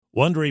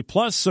Wondery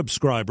Plus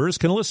subscribers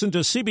can listen to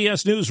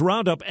CBS News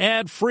Roundup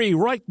ad-free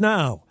right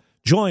now.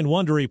 Join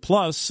Wondery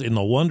Plus in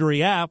the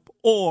Wondery app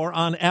or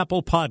on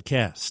Apple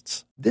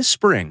Podcasts. This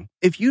spring,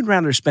 if you'd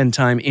rather spend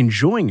time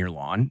enjoying your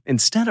lawn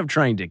instead of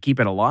trying to keep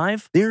it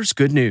alive, there's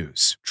good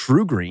news.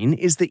 True Green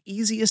is the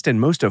easiest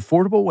and most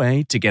affordable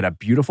way to get a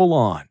beautiful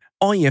lawn.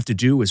 All you have to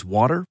do is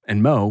water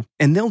and mow,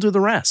 and they'll do the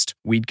rest.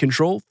 Weed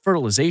control,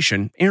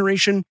 fertilization,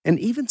 aeration, and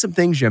even some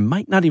things you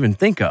might not even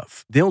think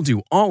of. They'll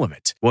do all of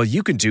it, while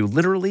you can do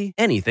literally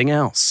anything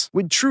else.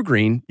 With True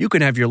Green, you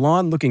can have your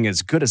lawn looking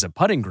as good as a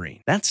putting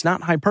green. That's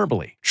not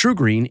hyperbole. True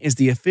Green is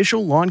the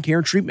official lawn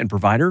care treatment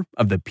provider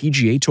of the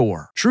PGA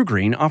Tour. True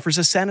Green offers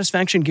a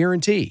satisfaction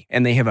guarantee,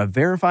 and they have a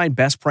verified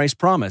best price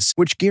promise,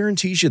 which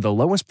guarantees you the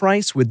lowest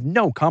price with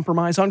no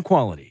compromise on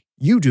quality.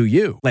 You do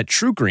you. Let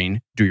True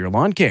Green do your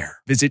lawn care.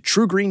 Visit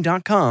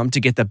TrueGreen.com to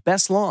get the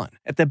best lawn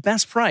at the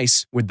best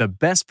price with the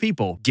best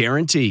people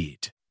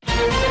guaranteed.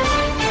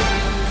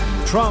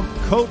 Trump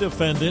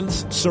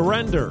co-defendants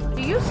surrender.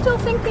 Do you still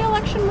think the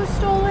election was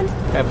stolen?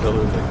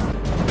 Absolutely.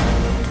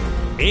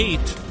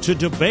 8 to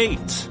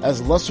debate.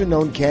 As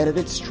lesser-known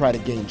candidates try to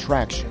gain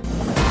traction.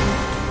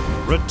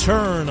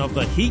 Return of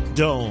the Heat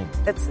Dome.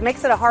 It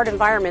makes it a hard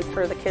environment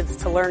for the kids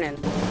to learn in.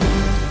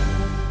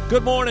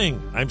 Good morning.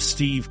 I'm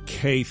Steve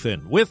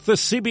Kathan with the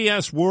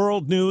CBS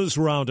World News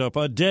Roundup,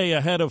 a day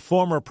ahead of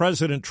former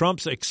President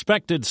Trump's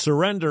expected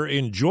surrender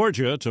in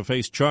Georgia to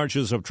face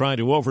charges of trying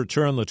to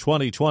overturn the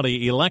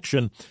 2020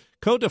 election.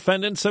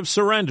 Co-defendants have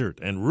surrendered,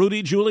 and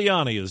Rudy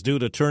Giuliani is due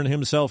to turn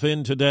himself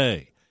in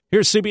today.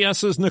 Here's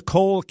CBS's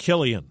Nicole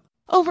Killian.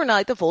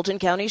 Overnight, the Fulton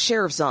County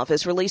Sheriff's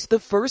Office released the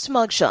first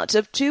mugshots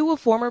of two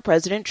of former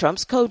President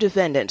Trump's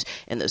co-defendants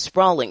in the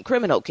sprawling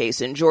criminal case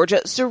in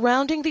Georgia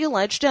surrounding the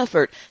alleged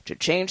effort to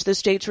change the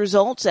state's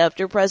results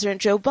after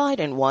President Joe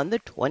Biden won the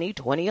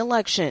 2020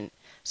 election.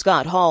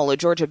 Scott Hall, a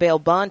Georgia bail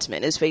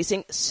bondsman, is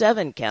facing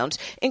 7 counts,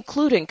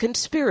 including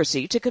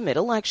conspiracy to commit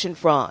election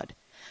fraud.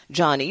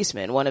 John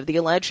Eastman, one of the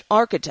alleged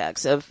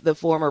architects of the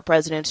former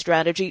president's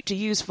strategy to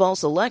use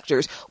false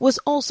electors, was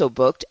also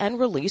booked and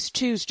released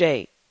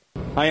Tuesday.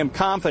 I am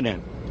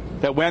confident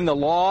that when the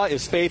law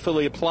is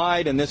faithfully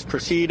applied in this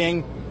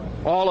proceeding,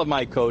 all of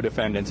my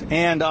co-defendants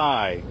and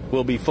I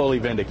will be fully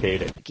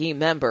vindicated. A key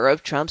member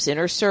of Trump's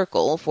inner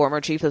circle,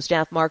 former Chief of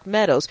Staff Mark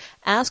Meadows,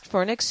 asked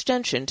for an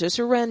extension to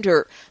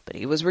surrender, but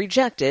he was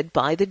rejected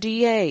by the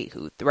DA,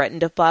 who threatened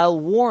to file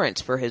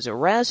warrants for his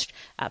arrest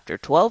after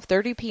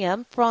 12:30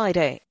 p.m.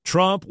 Friday.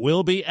 Trump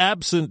will be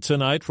absent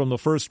tonight from the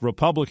first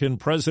Republican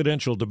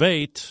presidential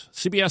debate.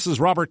 CBS's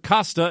Robert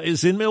Costa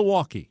is in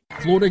Milwaukee.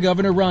 Florida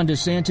Governor Ron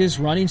DeSantis,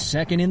 running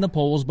second in the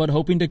polls but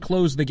hoping to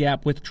close the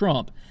gap with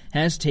Trump,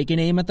 has taken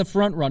aim at the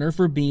frontrunner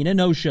for being a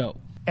no-show.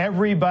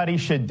 Everybody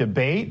should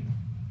debate.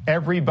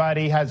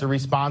 Everybody has a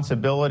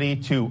responsibility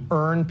to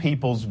earn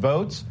people's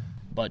votes.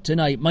 But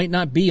tonight might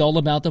not be all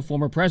about the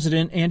former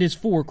president and his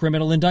 4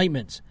 criminal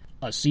indictments.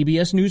 A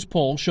CBS News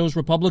poll shows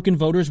Republican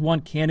voters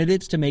want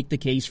candidates to make the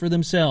case for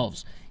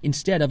themselves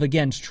instead of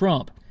against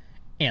Trump.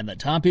 And the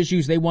top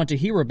issues they want to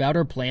hear about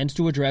are plans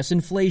to address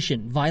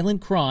inflation, violent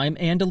crime,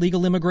 and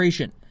illegal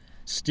immigration.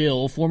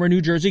 Still, former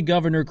New Jersey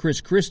Governor Chris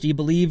Christie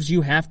believes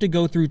you have to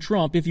go through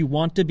Trump if you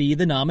want to be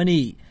the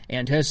nominee,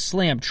 and has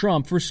slammed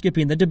Trump for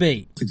skipping the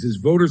debate. His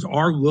voters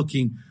are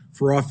looking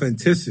for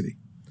authenticity.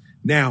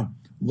 Now,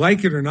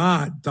 like it or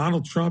not,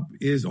 Donald Trump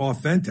is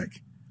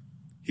authentic.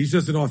 He's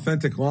just an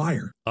authentic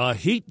liar. A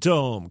heat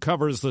dome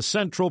covers the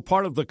central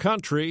part of the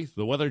country.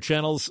 The Weather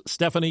Channel's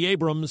Stephanie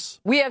Abrams.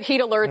 We have heat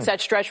alerts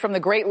that stretch from the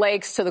Great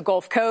Lakes to the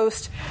Gulf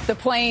Coast, the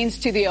plains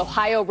to the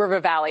Ohio River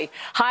Valley.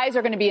 Highs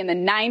are going to be in the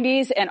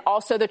 90s and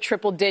also the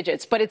triple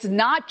digits. But it's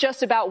not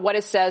just about what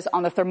it says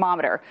on the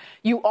thermometer.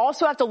 You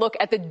also have to look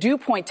at the dew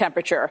point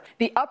temperature.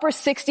 The upper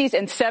 60s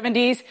and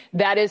 70s,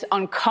 that is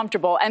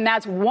uncomfortable. And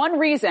that's one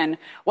reason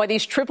why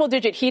these triple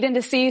digit heat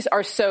indices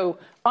are so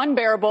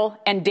unbearable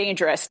and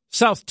dangerous.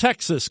 South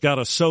Texas got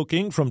a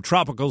soaking from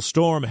Tropical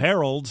Storm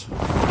Harold.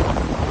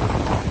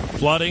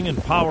 Flooding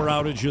and power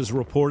outages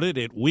reported.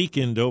 It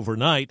weakened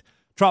overnight.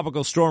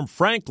 Tropical Storm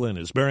Franklin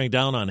is bearing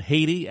down on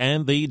Haiti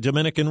and the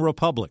Dominican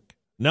Republic.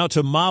 Now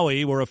to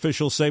Maui, where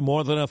officials say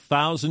more than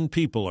 1,000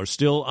 people are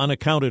still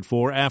unaccounted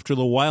for after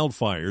the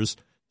wildfires.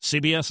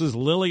 CBS's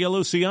Lilia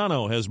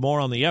Luciano has more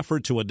on the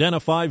effort to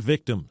identify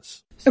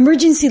victims.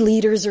 Emergency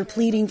leaders are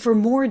pleading for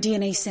more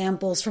DNA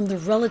samples from the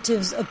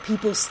relatives of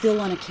people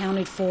still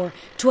unaccounted for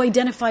to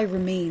identify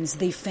remains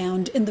they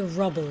found in the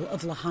rubble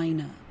of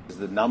Lahaina.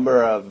 The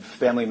number of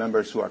family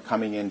members who are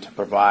coming in to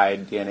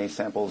provide DNA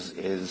samples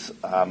is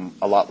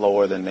a lot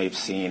lower than they've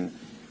seen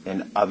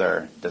in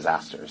other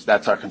disasters.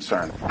 That's our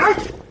concern.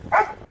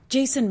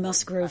 Jason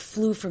Musgrove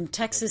flew from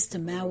Texas to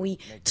Maui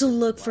to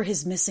look for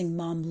his missing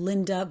mom,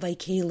 Linda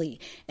Vaikeli,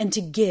 and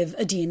to give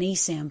a DNA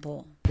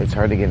sample. It's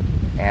hard to get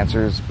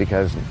answers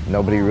because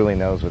nobody really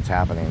knows what's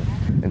happening.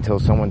 Until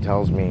someone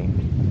tells me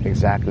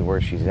exactly where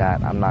she's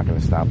at, I'm not going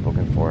to stop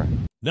looking for her.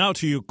 Now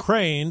to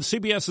Ukraine,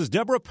 CBS's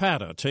Deborah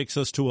Pata takes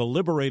us to a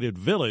liberated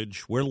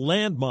village where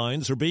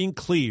landmines are being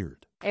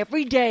cleared.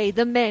 Every day,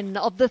 the men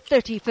of the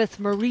 35th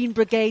Marine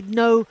Brigade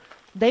know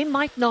they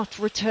might not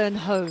return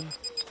home.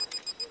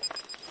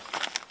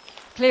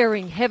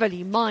 Clearing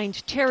heavily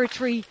mined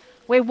territory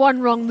where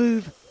one wrong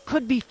move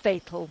could be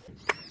fatal.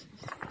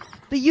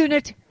 The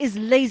unit is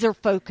laser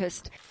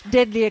focused.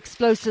 Deadly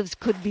explosives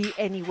could be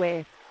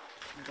anywhere.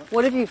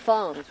 What have you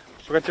found?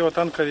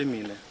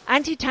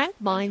 Anti-tank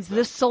mines,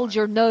 this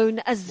soldier known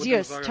as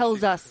Zeus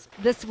tells us.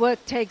 This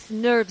work takes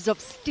nerves of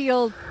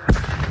steel,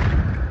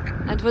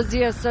 and for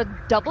Zeus a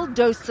double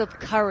dose of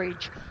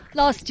courage.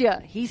 Last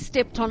year he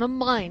stepped on a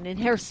mine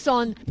in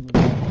Kherson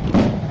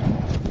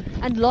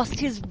and lost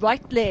his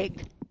right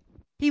leg.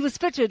 He was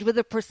fitted with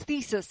a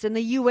prosthesis in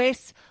the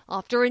US.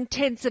 After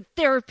intensive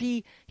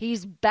therapy,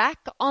 he's back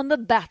on the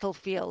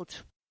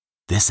battlefield.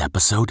 This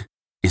episode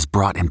is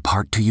brought in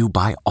part to you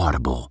by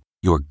Audible,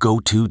 your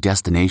go-to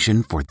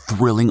destination for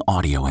thrilling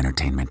audio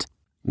entertainment.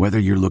 Whether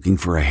you're looking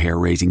for a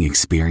hair-raising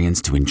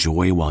experience to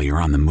enjoy while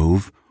you're on the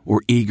move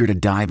or eager to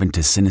dive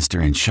into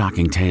sinister and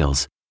shocking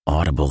tales,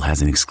 Audible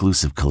has an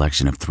exclusive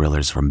collection of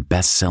thrillers from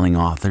best-selling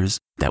authors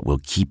that will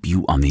keep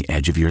you on the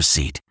edge of your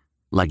seat.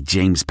 Like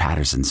James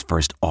Patterson's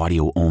first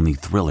audio-only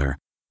thriller,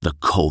 The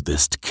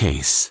Coldest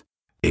Case.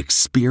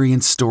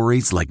 Experience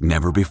stories like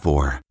never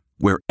before,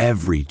 where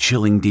every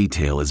chilling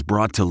detail is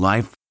brought to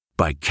life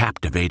by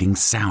captivating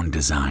sound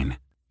design.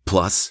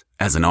 Plus,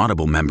 as an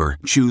Audible member,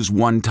 choose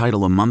one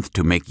title a month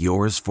to make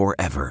yours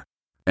forever.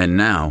 And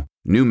now,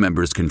 new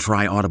members can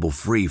try Audible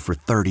free for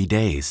 30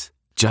 days.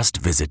 Just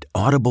visit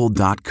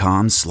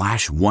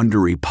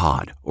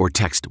audible.com/WonderyPod or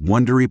text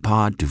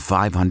WonderyPod to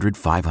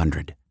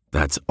 500-500.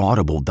 That's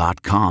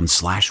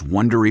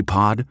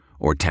audible.com/WonderyPod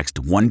or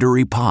text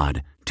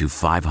WonderyPod to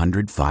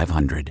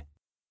 500-500.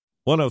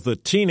 One of the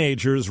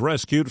teenagers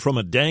rescued from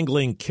a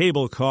dangling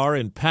cable car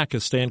in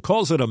Pakistan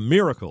calls it a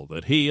miracle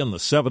that he and the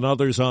 7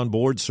 others on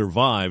board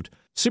survived.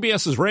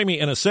 CBS's Ramy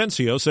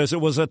Inocencio says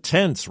it was a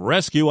tense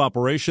rescue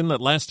operation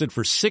that lasted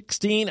for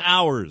 16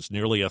 hours,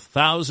 nearly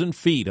 1,000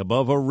 feet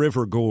above a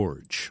river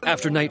gorge.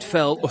 After night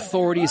fell,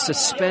 authorities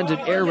suspended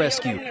air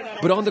rescue,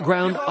 but on the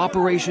ground,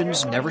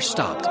 operations never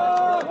stopped.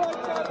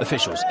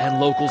 Officials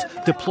and locals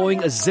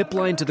deploying a zip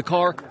line to the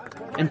car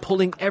and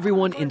pulling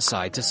everyone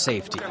inside to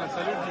safety.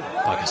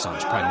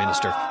 Pakistan's prime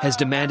minister has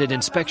demanded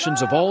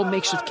inspections of all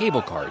makeshift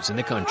cable cars in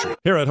the country.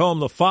 Here at home,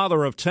 the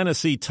father of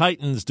Tennessee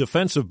Titans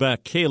defensive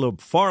back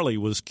Caleb Farley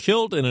was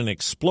killed in an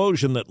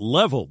explosion that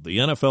leveled the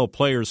NFL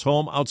player's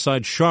home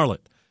outside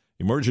Charlotte.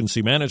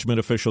 Emergency management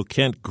official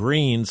Kent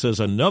Green says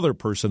another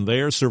person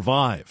there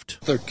survived.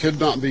 There could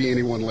not be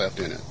anyone left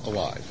in it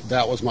alive.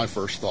 That was my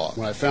first thought.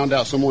 When I found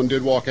out someone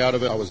did walk out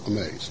of it, I was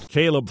amazed.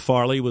 Caleb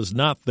Farley was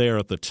not there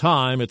at the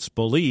time. It's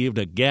believed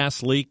a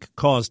gas leak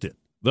caused it.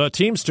 The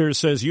Teamsters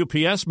says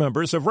UPS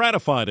members have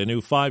ratified a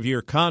new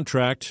 5-year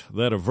contract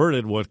that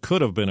averted what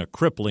could have been a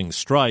crippling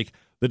strike.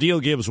 The deal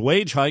gives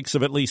wage hikes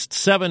of at least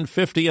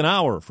 $7.50 an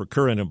hour for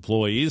current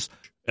employees.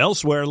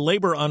 Elsewhere,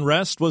 labor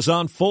unrest was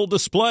on full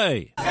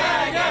display.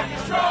 SAG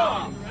after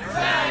strong!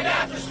 SAG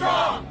after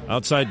strong!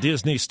 Outside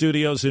Disney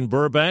Studios in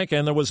Burbank,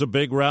 and there was a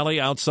big rally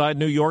outside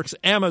New York's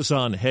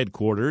Amazon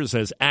headquarters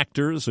as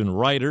actors and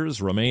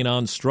writers remain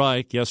on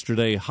strike.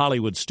 Yesterday,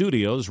 Hollywood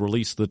Studios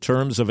released the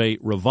terms of a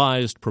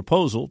revised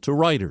proposal to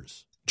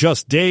writers.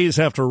 Just days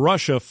after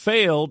Russia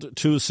failed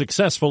to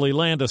successfully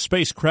land a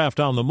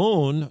spacecraft on the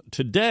moon,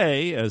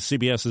 today, as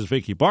CBS's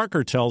Vicki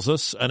Barker tells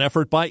us, an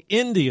effort by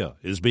India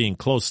is being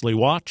closely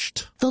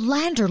watched. The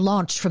lander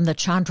launched from the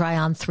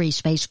Chandrayaan-3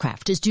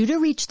 spacecraft is due to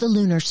reach the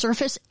lunar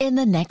surface in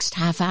the next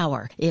half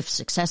hour. If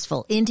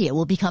successful, India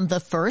will become the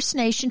first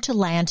nation to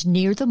land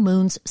near the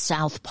moon's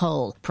south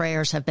pole.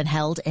 Prayers have been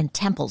held in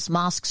temples,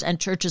 mosques,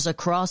 and churches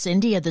across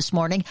India this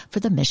morning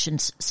for the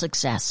mission's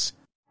success.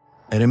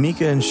 At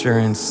Amica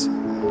Insurance,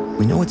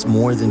 we know it's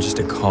more than just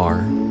a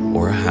car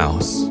or a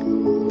house.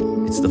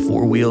 It's the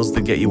 4 wheels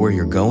that get you where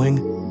you're going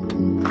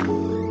and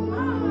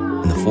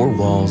the 4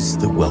 walls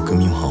that welcome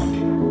you home.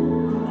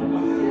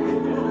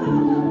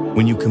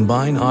 When you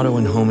combine auto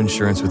and home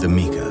insurance with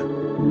Amica,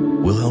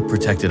 we'll help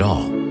protect it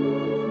all.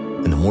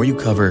 And the more you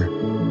cover,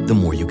 the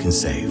more you can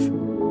save.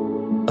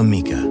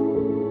 Amica.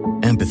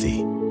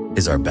 Empathy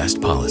is our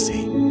best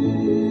policy.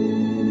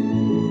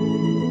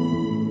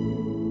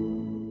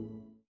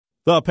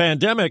 The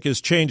pandemic has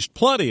changed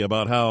plenty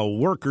about how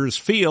workers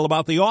feel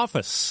about the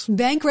office.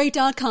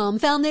 Bankrate.com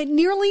found that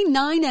nearly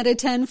 9 out of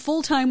 10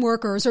 full-time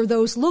workers or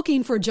those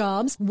looking for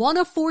jobs want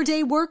a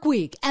 4-day work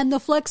week and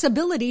the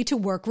flexibility to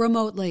work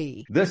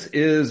remotely. This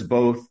is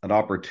both an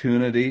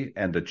opportunity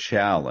and a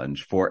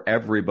challenge for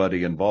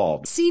everybody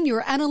involved.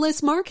 Senior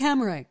analyst Mark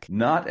Hamrick.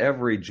 Not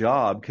every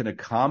job can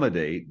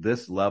accommodate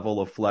this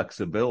level of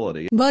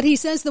flexibility. But he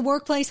says the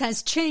workplace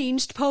has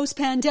changed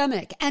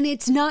post-pandemic, and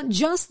it's not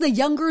just the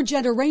younger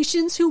generation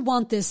who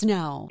want this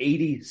now.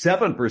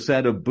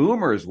 87% of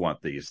boomers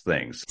want these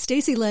things.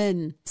 Stacey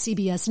Lynn,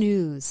 CBS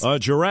News. A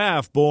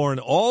giraffe born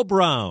all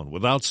brown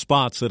without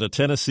spots at a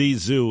Tennessee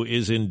zoo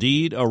is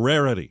indeed a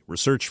rarity.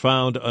 Research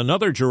found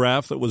another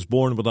giraffe that was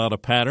born without a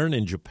pattern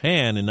in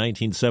Japan in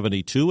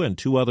 1972 and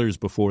 2 others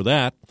before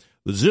that.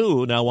 The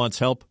zoo now wants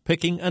help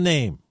picking a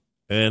name.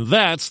 And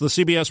that's the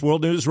CBS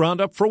World News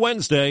Roundup for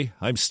Wednesday.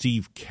 I'm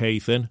Steve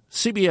Kathan,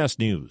 CBS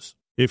News.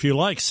 If you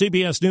like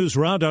CBS News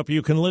Roundup,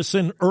 you can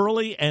listen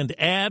early and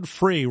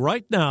ad-free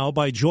right now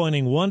by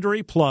joining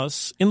Wondery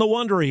Plus in the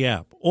Wondery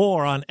app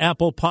or on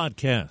Apple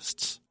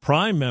Podcasts.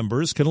 Prime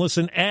members can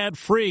listen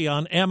ad-free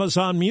on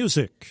Amazon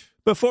Music.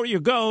 Before you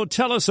go,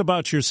 tell us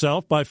about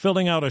yourself by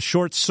filling out a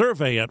short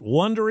survey at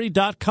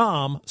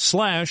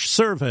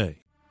Wondery.com/survey.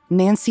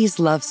 Nancy's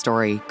love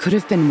story could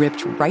have been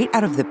ripped right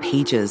out of the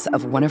pages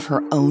of one of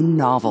her own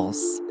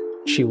novels.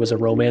 She was a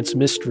romance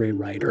mystery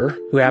writer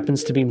who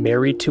happens to be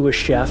married to a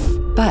chef.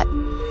 But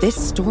this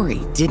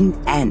story didn't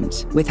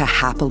end with a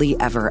happily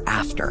ever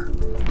after.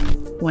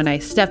 When I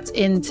stepped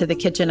into the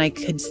kitchen, I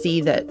could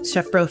see that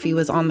Chef Brophy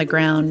was on the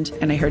ground,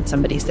 and I heard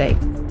somebody say,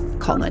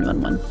 "Call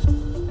 911."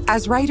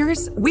 As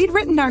writers, we'd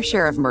written our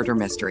share of murder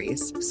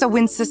mysteries. So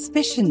when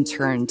suspicion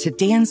turned to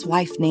Dan's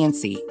wife,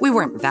 Nancy, we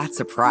weren't that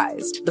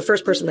surprised. The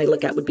first person they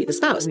look at would be the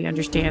spouse. We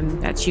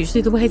understand that's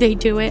usually the way they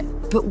do it.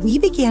 But we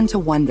began to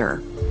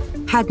wonder,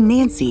 had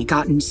Nancy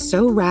gotten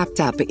so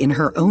wrapped up in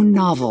her own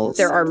novels...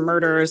 There are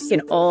murders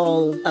in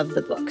all of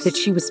the books. ...that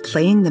she was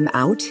playing them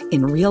out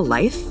in real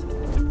life?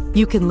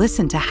 You can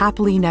listen to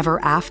Happily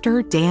Never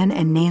After, Dan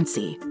and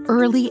Nancy,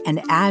 early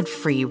and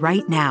ad-free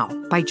right now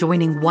by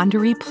joining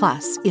Wondery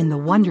Plus in the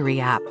Wondery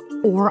app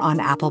or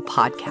on Apple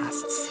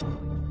Podcasts.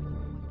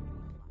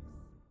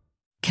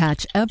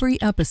 Catch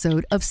every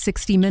episode of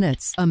 60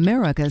 Minutes,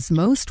 America's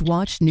most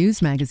watched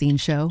news magazine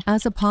show,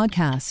 as a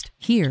podcast.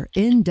 Hear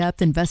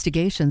in-depth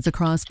investigations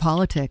across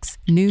politics,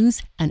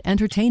 news, and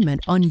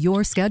entertainment on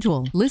your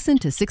schedule. Listen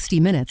to 60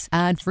 Minutes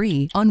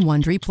ad-free on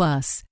Wondery Plus.